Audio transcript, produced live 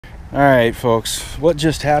All right, folks, what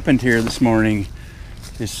just happened here this morning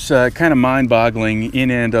is kind of mind-boggling in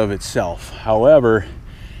and of itself. However,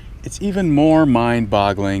 it's even more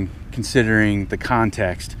mind-boggling considering the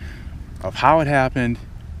context of how it happened,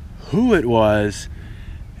 who it was.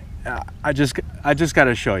 I just got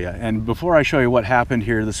to show you. And before I show you what happened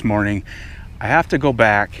here this morning, I have to go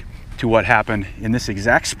back to what happened in this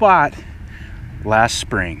exact spot last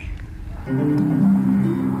spring.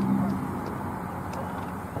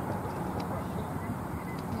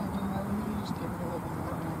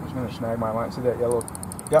 I'm gonna snag my line. See that yellow?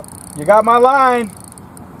 Yep, you got my line.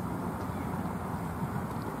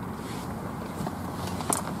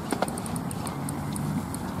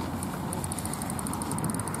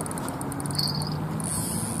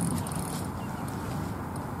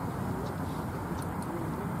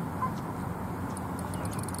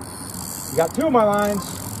 You got two of my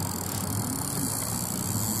lines.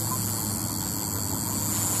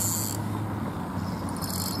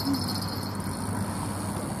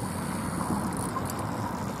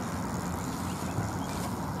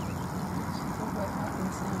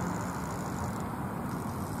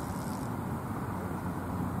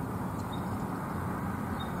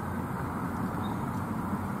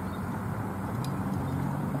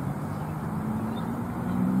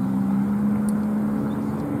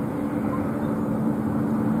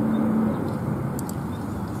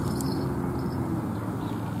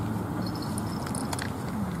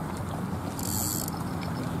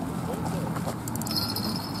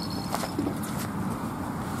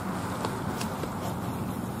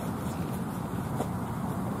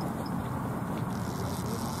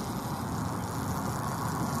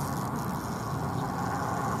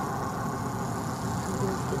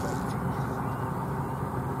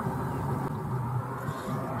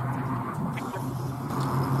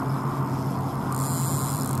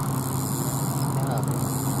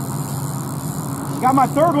 Got my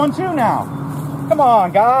third one too now. Come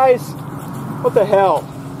on, guys. What the hell?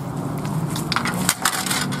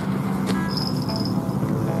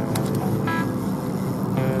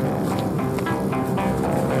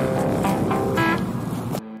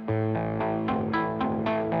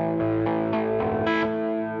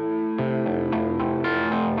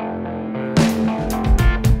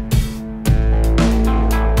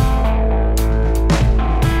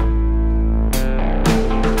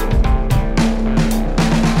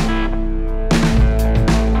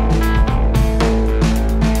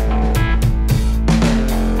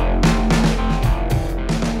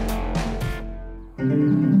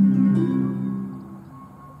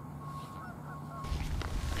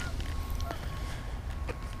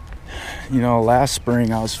 You know, last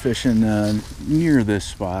spring I was fishing near this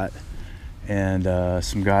spot, and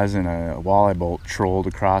some guys in a walleye boat trolled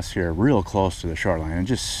across here real close to the shoreline, and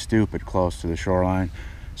just stupid close to the shoreline.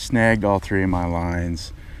 Snagged all three of my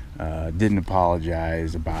lines, didn't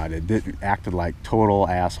apologize about it, acted like total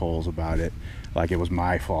assholes about it, like it was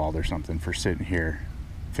my fault or something for sitting here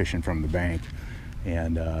fishing from the bank.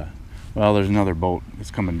 And well, there's another boat that's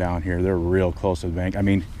coming down here. They're real close to the bank. I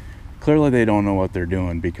mean, clearly they don't know what they're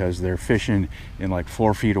doing, because they're fishing in like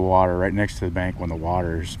 4 feet of water right next to the bank when the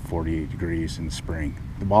water is 48 degrees in the spring.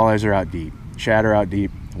 The walleyes are out deep, shad are out deep,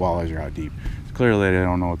 the walleyes are out deep. So clearly they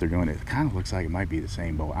don't know what they're doing. It kind of looks like it might be the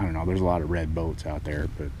same boat. I don't know, there's a lot of red boats out there,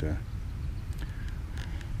 but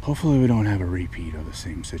hopefully we don't have a repeat of the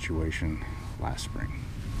same situation last spring.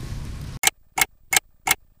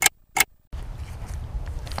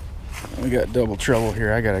 We got double trouble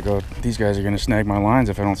here. I gotta go. These guys are gonna snag my lines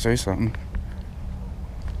if I don't say something.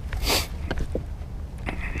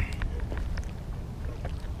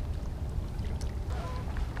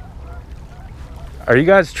 Are you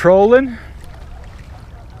guys trolling?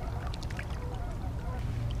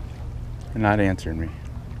 They're not answering me.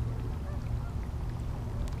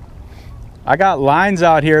 I got lines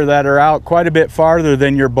out here that are out quite a bit farther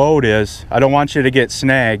than your boat is. I don't want you to get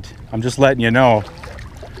snagged. I'm just letting you know.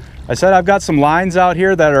 I said I've got some lines out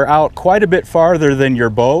here that are out quite a bit farther than your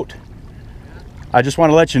boat. I just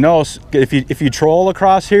want to let you know, if you troll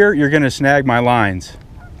across here, you're going to snag my lines.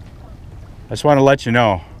 I just want to let you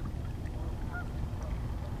know.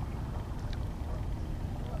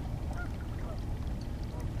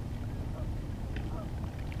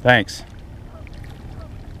 Thanks.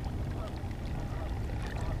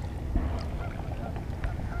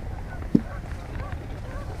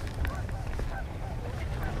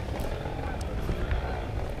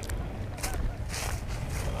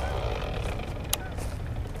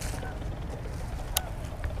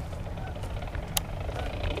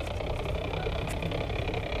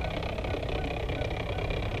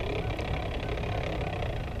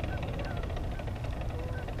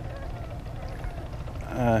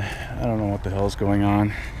 I don't know what the hell's going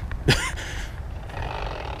on.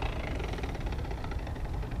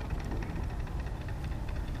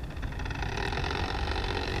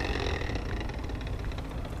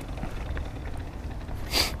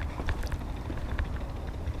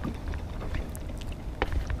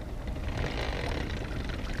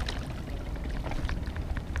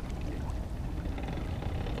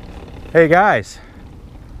 Hey guys.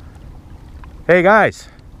 Hey guys.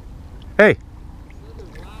 Hey.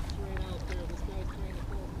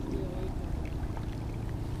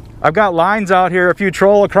 I've got lines out here. If you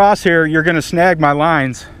troll across here, you're gonna snag my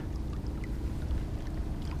lines.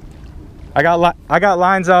 I got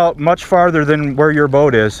lines out much farther than where your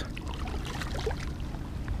boat is.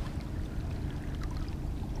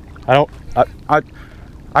 I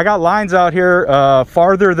got lines out here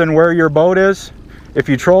farther than where your boat is. If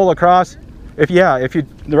you troll across, right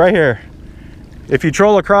here. If you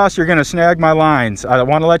troll across, you're gonna snag my lines. I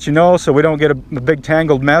want to let you know so we don't get a big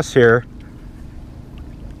tangled mess here.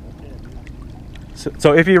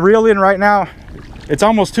 So if you reel in right now, it's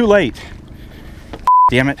almost too late.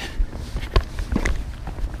 Damn it.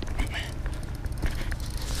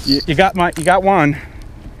 You got one.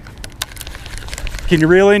 Can you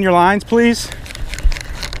reel in your lines, please?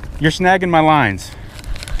 You're snagging my lines.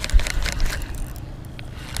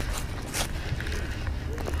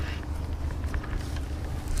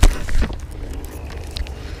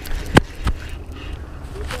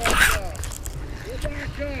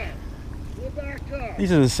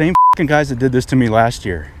 These are the same fucking guys that did this to me last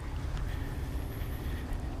year.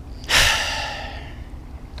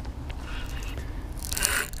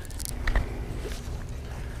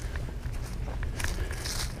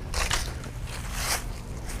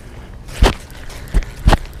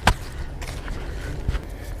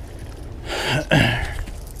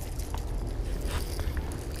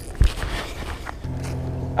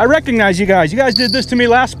 I recognize you guys. You guys did this to me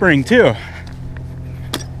last spring too.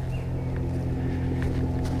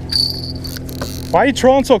 Why are you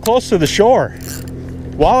trolling so close to the shore?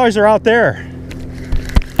 Walleyes are out there.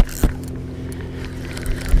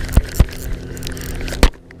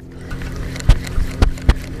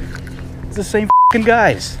 It's the same fucking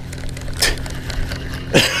guys.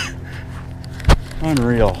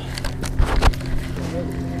 Unreal.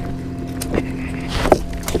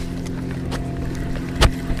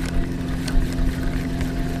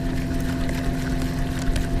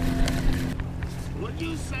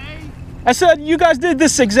 I said, you guys did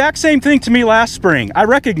this exact same thing to me last spring. I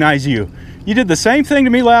recognize you. You did the same thing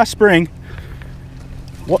to me last spring.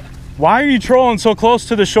 Why are you trolling so close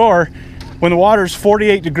to the shore when the water's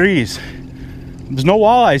 48 degrees? There's no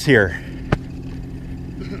walleyes here.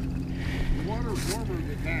 The water's warmer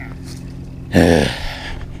than that.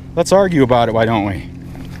 Let's argue about it, why don't we?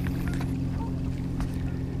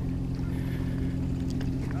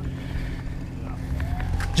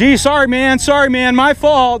 Gee, sorry man, my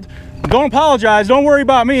fault. Don't apologize, don't worry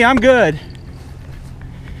about me, I'm good.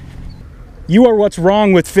 You are what's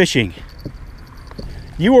wrong with fishing.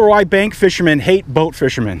 You are why bank fishermen hate boat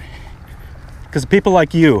fishermen. Because of people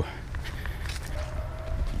like you.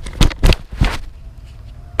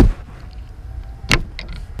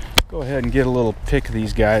 Go ahead and get a little pic of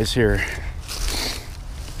these guys here.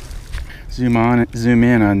 Zoom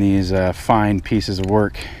in on these fine pieces of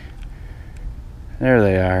work. There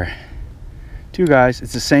they are. Two guys,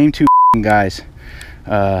 it's the same two guys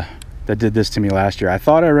that did this to me last year. I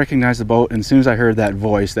thought I recognized the boat, and as soon as I heard that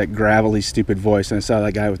voice, that gravelly stupid voice, and I saw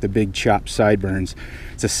that guy with the big chopped sideburns,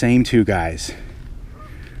 it's the same two guys.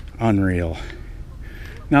 Unreal.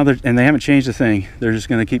 Now they haven't changed a thing. They're just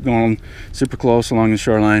going to keep going super close along the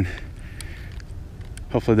shoreline.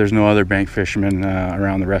 Hopefully there's no other bank fishermen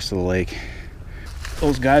around the rest of the lake.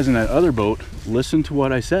 Those guys in that other boat listened to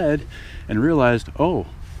what I said and realized, oh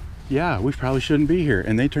yeah, we probably shouldn't be here,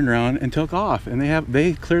 and they turned around and took off, and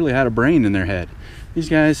they clearly had a brain in their head, these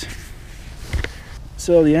guys.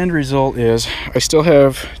 So the end result is I still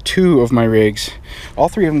have 2 of my rigs. All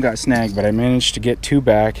 3 of them got snagged, but I managed to get 2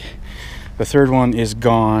 back. The third one is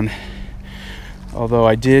gone, although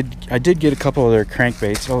I did get a couple of their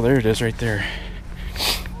crankbaits. Oh, there it is right there.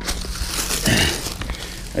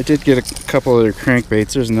 I did get a couple of their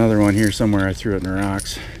crankbaits. There's another one here somewhere. I threw it in the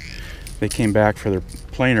rocks. They came back for their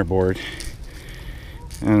planer board.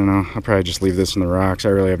 I don't know, I'll probably just leave this in the rocks. I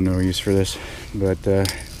really have no use for this, but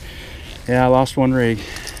yeah, I lost 1 rig.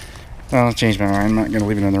 Well, I'll change my mind. I'm not going to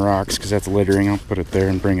leave it in the rocks because that's littering. I'll put it there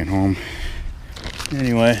and bring it home.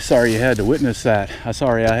 Anyway, sorry you had to witness that. I'm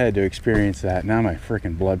sorry I had to experience that. Now my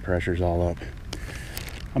freaking blood pressure's all up.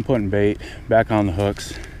 I'm putting bait back on the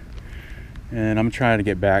hooks. and I'm trying to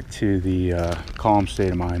get back to the calm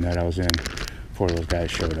state of mind that I was in before those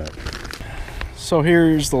guys showed up. So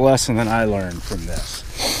here's the lesson that I learned from this.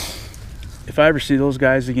 If I ever see those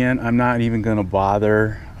guys again, I'm not even going to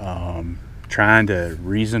bother trying to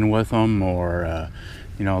reason with them, or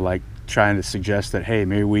you know, like trying to suggest that, hey,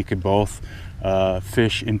 maybe we could both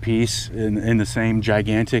fish in peace in the same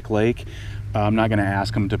gigantic lake. I'm not going to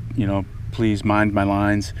ask them to, you know, please mind my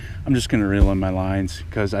lines. I'm just going to reel in my lines,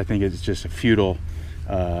 because I think it's just a futile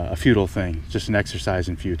thing, just an exercise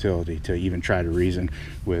in futility to even try to reason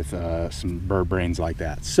with some bird brains like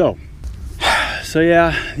that. So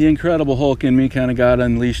yeah, the Incredible Hulk in me kind of got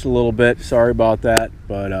unleashed a little bit. Sorry about that,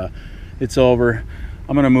 but it's over.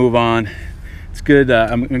 I'm gonna move on. It's good.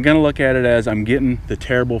 I'm gonna look at it as I'm getting the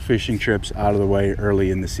terrible fishing trips out of the way early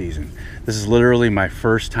in the season. This is literally my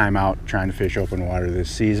first time out trying to fish open water this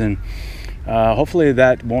season. Hopefully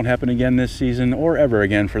that won't happen again this season, or ever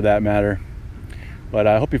again for that matter. But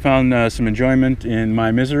I hope you found some enjoyment in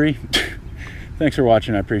my misery. Thanks for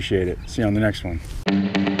watching. I appreciate it. See you on the next one.